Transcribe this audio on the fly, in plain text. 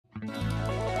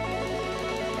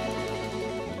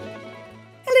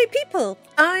Hello people,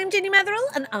 I'm Ginny Metheral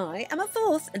and I am a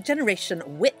 4th generation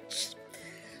witch.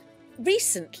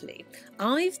 Recently,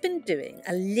 I've been doing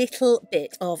a little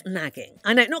bit of nagging.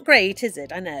 I know, not great, is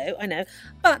it? I know.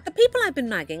 But the people I've been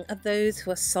nagging are those who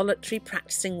are solitary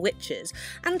practicing witches,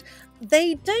 and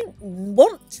they don't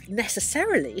want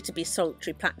necessarily to be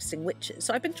solitary practicing witches,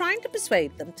 so I've been trying to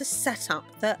persuade them to set up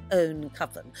their own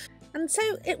coven. And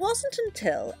so it wasn't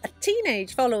until a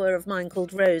teenage follower of mine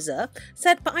called Rosa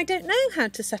said, "But I don't know how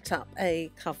to set up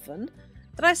a coven,"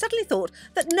 that I suddenly thought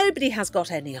that nobody has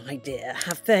got any idea,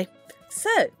 have they?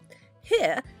 So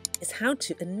here is how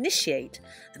to initiate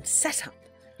and set up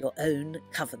your own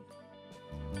coven.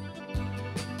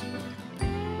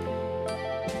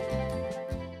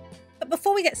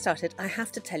 Before we get started, I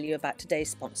have to tell you about today's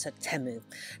sponsor, Temu.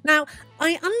 Now,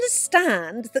 I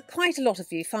understand that quite a lot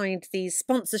of you find these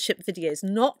sponsorship videos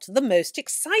not the most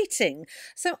exciting.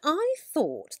 So I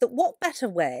thought that what better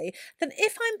way than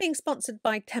if I'm being sponsored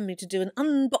by Temu to do an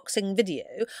unboxing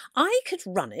video, I could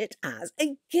run it as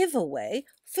a giveaway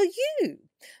for you.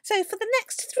 So for the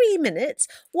next 3 minutes,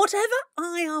 whatever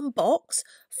I unbox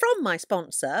from my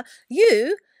sponsor,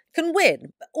 you can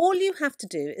win. But all you have to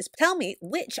do is tell me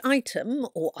which item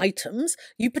or items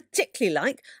you particularly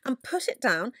like and put it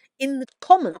down in the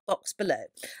comment box below.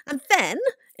 And then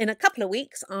in a couple of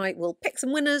weeks, I will pick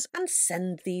some winners and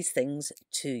send these things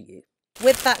to you.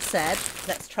 With that said,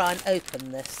 let's try and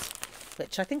open this,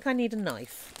 which I think I need a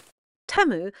knife.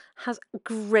 Temu has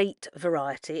great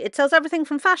variety. It sells everything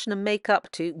from fashion and makeup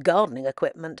to gardening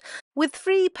equipment. With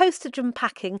free postage and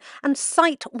packing and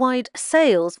site-wide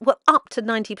sales, well, up to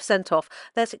 90% off,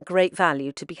 there's great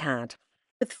value to be had.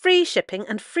 With free shipping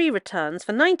and free returns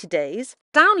for 90 days,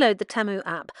 download the Temu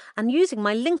app and using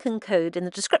my link and code in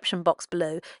the description box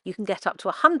below, you can get up to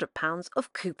 £100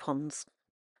 of coupons.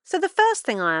 So the first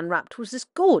thing I unwrapped was this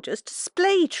gorgeous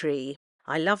display tree.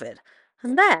 I love it.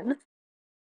 And then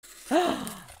oh,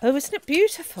 isn't it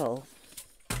beautiful?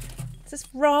 It's this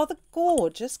rather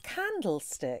gorgeous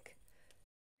candlestick.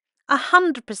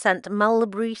 100%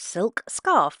 mulberry silk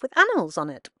scarf with animals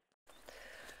on it.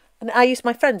 And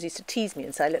my friends used to tease me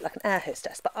and say I look like an air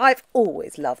hostess, but I've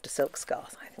always loved a silk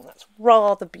scarf. I think that's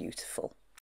rather beautiful.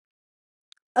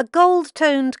 A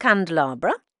gold-toned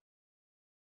candelabra.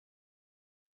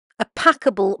 A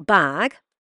packable bag.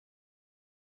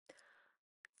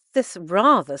 This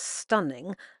rather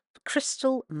stunning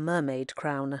crystal mermaid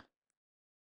crown.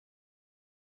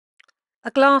 A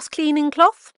glass cleaning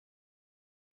cloth.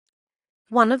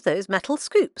 One of those metal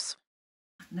scoops.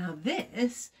 Now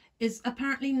this is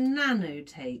apparently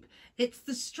nanotape. It's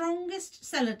the strongest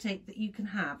sellotape that you can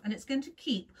have, and it's going to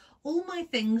keep all my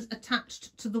things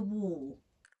attached to the wall.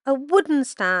 A wooden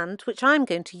stand which I'm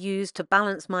going to use to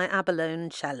balance my abalone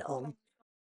shell on.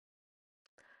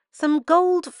 Some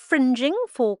gold fringing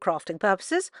for crafting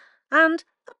purposes, and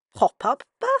a pop-up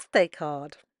birthday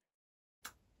card.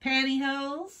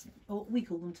 Pantyhose, or we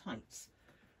call them tights.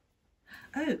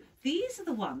 Oh, these are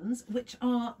the ones which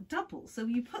are double, so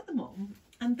you put them on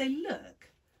and they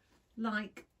look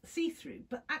like see-through,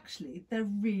 but actually they're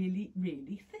really,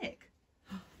 really thick.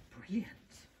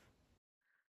 Brilliant.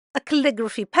 A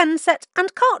calligraphy pen set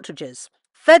and cartridges,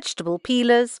 vegetable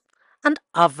peelers and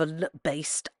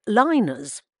oven-based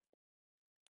liners.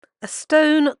 A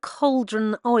stone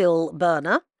cauldron oil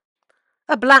burner,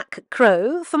 a black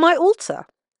crow for my altar,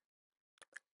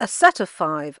 a set of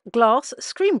 5 glass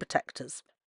screen protectors,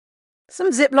 some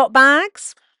Ziploc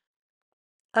bags,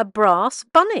 a brass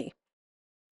bunny,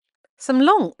 some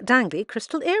long dangly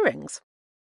crystal earrings,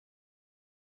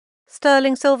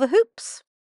 sterling silver hoops.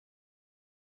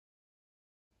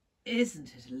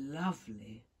 Isn't it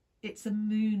lovely? It's a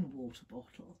moon water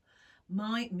bottle.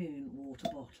 My moon water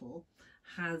bottle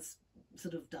has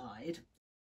sort of died.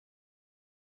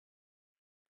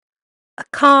 A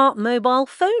car mobile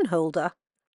phone holder,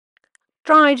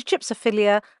 dried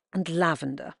gypsophilia and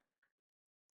lavender.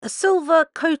 A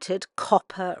silver-coated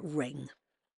copper ring.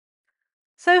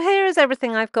 So here is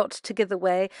everything I've got to give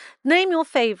away. Name your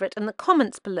favourite in the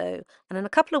comments below, and in a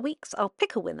couple of weeks I'll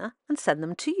pick a winner and send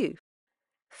them to you.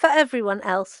 For everyone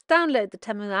else, download the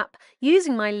Temu app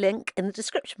using my link in the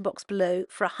description box below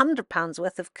for £100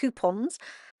 worth of coupons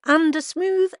and a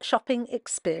smooth shopping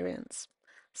experience.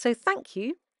 So thank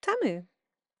you, Temu.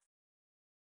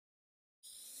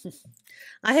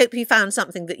 I hope you found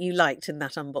something that you liked in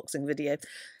that unboxing video.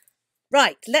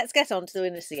 Right, let's get on to the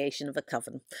initiation of a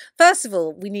coven. First of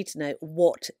all, we need to know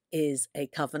what is a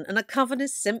coven. And a coven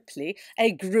is simply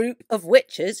a group of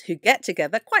witches who get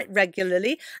together quite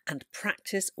regularly and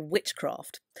practice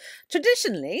witchcraft.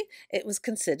 Traditionally, it was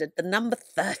considered the number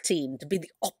 13 to be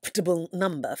the optimal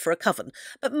number for a coven.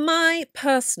 But my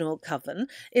personal coven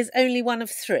is only one of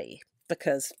 3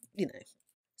 because,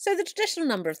 So the traditional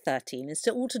number of 13 is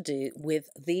all to do with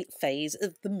the phase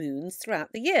of the moons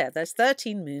throughout the year. There's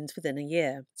 13 moons within a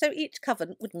year. So each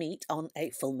coven would meet on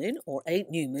a full moon or a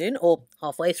new moon or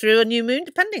halfway through a new moon,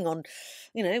 depending on,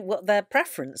 what their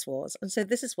preference was. And so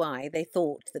this is why they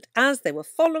thought that as they were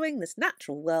following this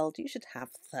natural world, you should have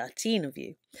 13 of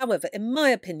you. However, in my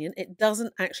opinion, it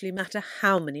doesn't actually matter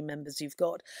how many members you've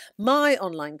got. My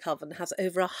online coven has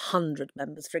over 100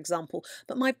 members, for example,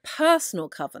 but my personal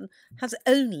coven has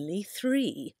only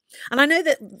 3. And I know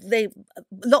that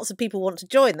lots of people want to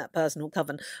join that personal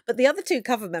coven, but the other 2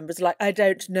 coven members are like, I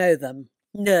don't know them.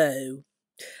 No,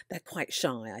 they're quite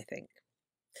shy, I think.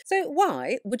 So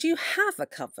why would you have a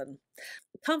coven?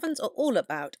 Covens are all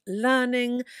about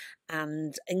learning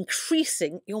and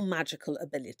increasing your magical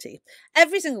ability.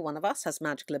 Every single one of us has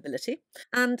magical ability,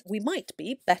 and we might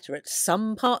be better at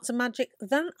some parts of magic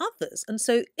than others. And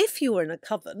so if you were in a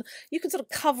coven, you can sort of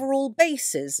cover all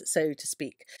bases, so to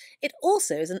speak. It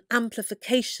also is an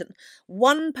amplification.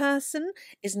 One person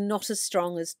is not as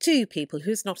strong as 2 people,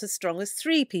 who's not as strong as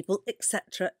 3 people,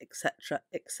 etc., etc.,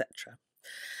 etc.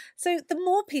 So the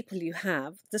more people you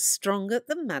have, the stronger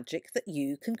the magic that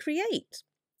you can create.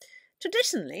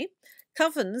 Traditionally,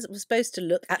 covens were supposed to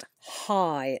look at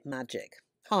high magic.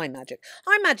 High magic.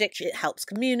 High magic, it helps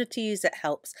communities, it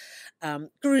helps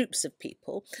groups of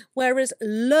people, whereas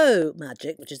low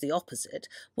magic, which is the opposite,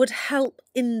 would help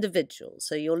individuals.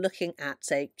 So you're looking at,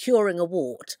 say, curing a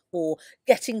wart or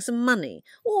getting some money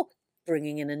or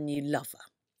bringing in a new lover.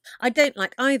 I don't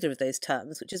like either of those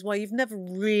terms, which is why you've never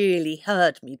really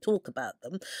heard me talk about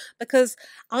them, because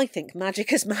I think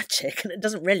magic is magic and it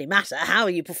doesn't really matter how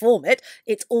you perform it.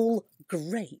 It's all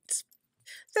great.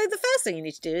 So the first thing you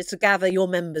need to do is to gather your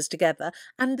members together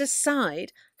and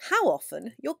decide how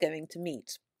often you're going to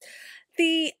meet.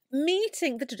 The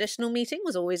traditional meeting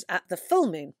was always at the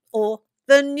full moon or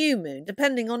the new moon,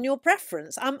 depending on your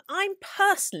preference. I'm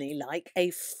personally like a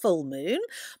full moon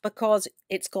because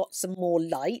it's got some more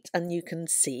light and you can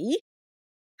see.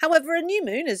 However, a new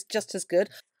moon is just as good.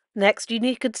 Next, you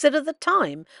need to consider the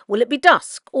time. Will it be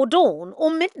dusk or dawn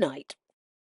or midnight?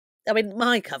 I mean,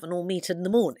 my coven all meet in the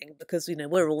morning because,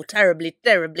 we're all terribly,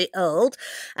 terribly old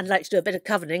and like to do a bit of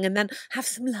covening and then have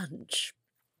some lunch.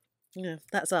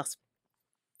 That's us.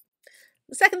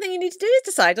 The second thing you need to do is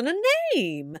decide on a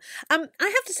name. I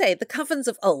have to say, the covens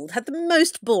of old had the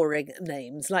most boring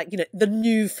names, like, the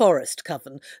New Forest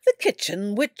Coven, the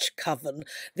Kitchen Witch Coven,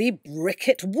 the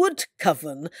Bricket Wood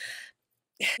Coven.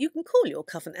 You can call your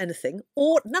coven anything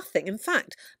or nothing. In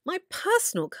fact, my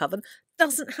personal coven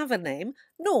doesn't have a name,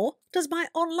 nor does my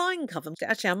online coven.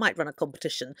 Actually, I might run a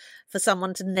competition for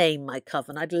someone to name my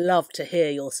coven. I'd love to hear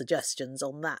your suggestions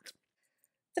on that.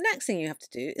 The next thing you have to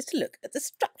do is to look at the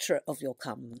structure of your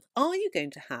coven. Are you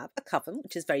going to have a coven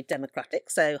which is very democratic,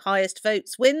 so highest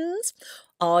votes wins?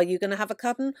 Are you going to have a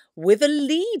coven with a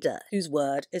leader whose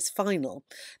word is final?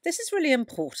 This is really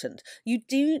important. You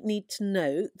do need to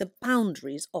know the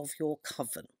boundaries of your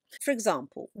coven. For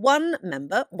example, one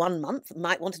member, 1 month,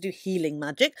 might want to do healing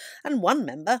magic, and one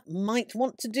member might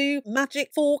want to do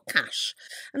magic for cash.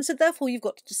 And so therefore you've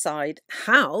got to decide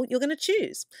how you're going to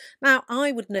choose. Now,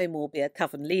 I would no more be a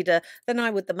coven leader than I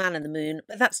would the man in the moon,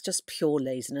 but that's just pure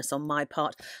laziness on my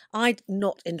part. I'm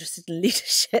not interested in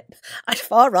leadership. I'd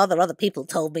far rather other people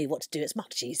told me what to do. It's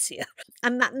much easier.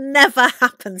 And that never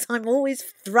happens. I'm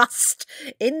always thrust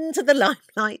into the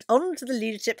limelight, onto the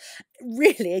leadership,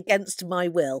 really against my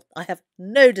will. I have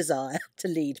no desire to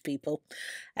lead people.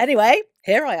 Anyway,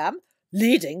 here I am,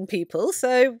 leading people,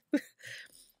 so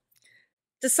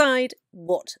decide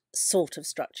what sort of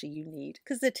structure you need,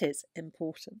 because it is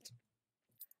important.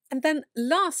 And then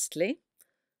lastly,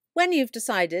 when you've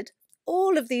decided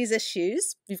all of these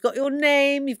issues, you've got your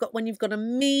name, you've got when you've got to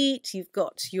meet, you've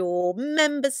got your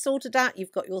members sorted out,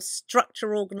 you've got your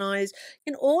structure organised.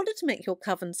 In order to make your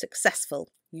coven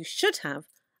successful, you should have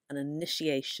an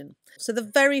initiation. So the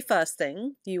very first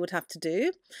thing you would have to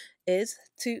do is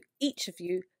to each of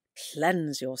you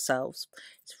cleanse yourselves.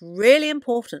 It's really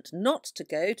important not to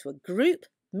go to a group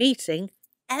meeting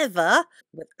ever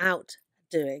without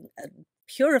doing a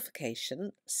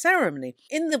purification ceremony.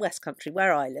 In the West Country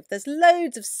where I live, there's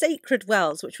loads of sacred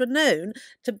wells which were known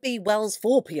to be wells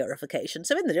for purification.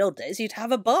 So in the old days, you'd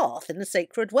have a bath in a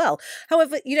sacred well.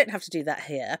 However, you don't have to do that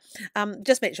here.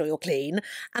 Just make sure you're clean,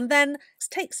 and then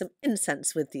take some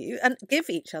incense with you and give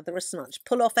each other a smudge.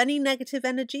 Pull off any negative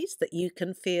energies that you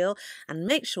can feel, and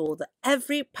make sure that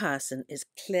every person is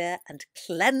clear and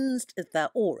cleansed of their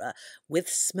aura with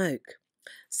smoke.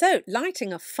 So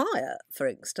lighting a fire, for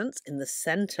instance, in the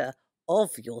centre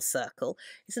of your circle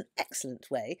is an excellent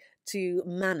way to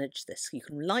manage this. You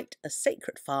can light a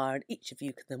sacred fire and each of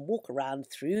you can then walk around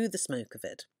through the smoke of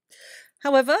it.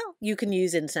 However, you can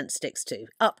use incense sticks too,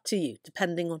 up to you,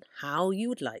 depending on how you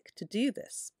would like to do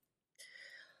this.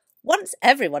 Once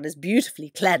everyone is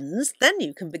beautifully cleansed, then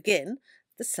you can begin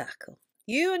the circle.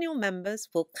 You and your members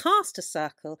will cast a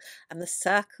circle, and the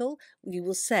circle, you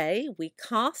will say, we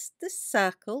cast this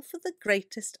circle for the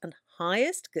greatest and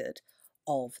highest good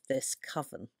of this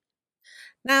coven.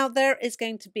 Now, there is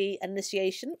going to be an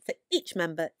initiation for each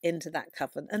member into that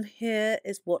coven, and here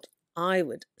is what I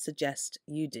would suggest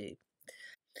you do.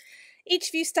 Each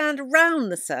of you stand around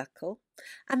the circle,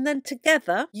 and then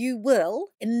together you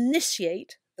will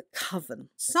initiate the coven,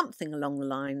 something along the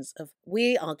lines of,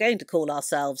 we are going to call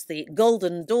ourselves the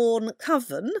Golden Dawn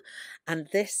Coven, and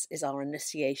this is our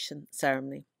initiation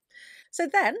ceremony. So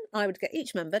then I would get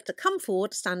each member to come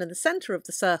forward, stand in the centre of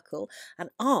the circle and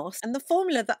ask. And the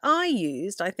formula that I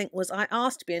used, I think, was I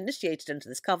asked to be initiated into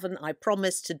this coven. I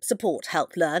promised to support,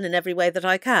 help, learn in every way that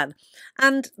I can.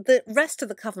 And the rest of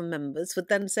the coven members would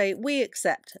then say, we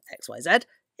accept XYZ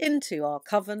into our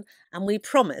coven and we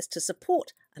promise to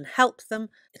support and help them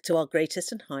to our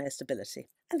greatest and highest ability.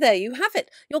 And there you have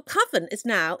it. Your coven is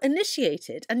now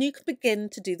initiated and you can begin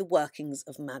to do the workings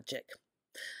of magic.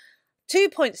 2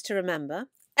 points to remember.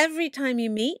 Every time you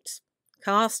meet,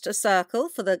 cast a circle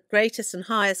for the greatest and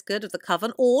highest good of the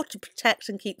coven, or to protect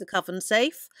and keep the coven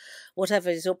safe, whatever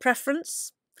is your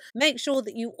preference. Make sure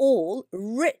that you all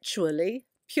ritually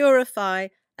purify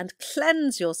and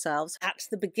cleanse yourselves at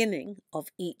the beginning of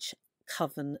each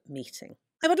coven meeting.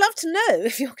 I would love to know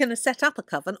if you're going to set up a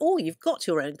coven or you've got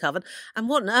your own coven and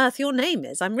what on earth your name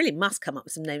is. I really must come up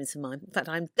with some names in mind. In fact,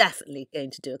 I'm definitely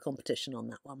going to do a competition on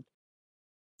that one.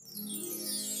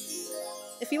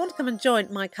 If you want to come and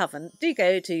join my coven, do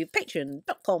go to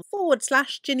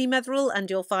patreon.com/Ginny Metheral and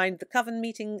you'll find the coven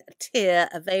meeting tier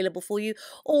available for you,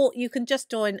 or you can just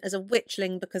join as a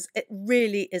witchling because it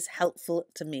really is helpful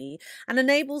to me and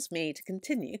enables me to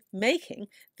continue making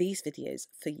these videos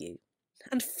for you.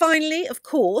 And finally, of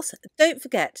course, don't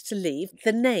forget to leave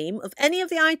the name of any of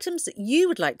the items that you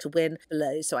would like to win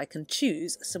below so I can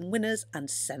choose some winners and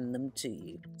send them to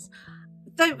you.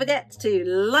 Don't forget to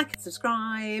like and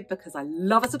subscribe because I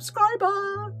love a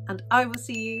subscriber, and I will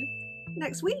see you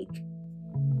next week.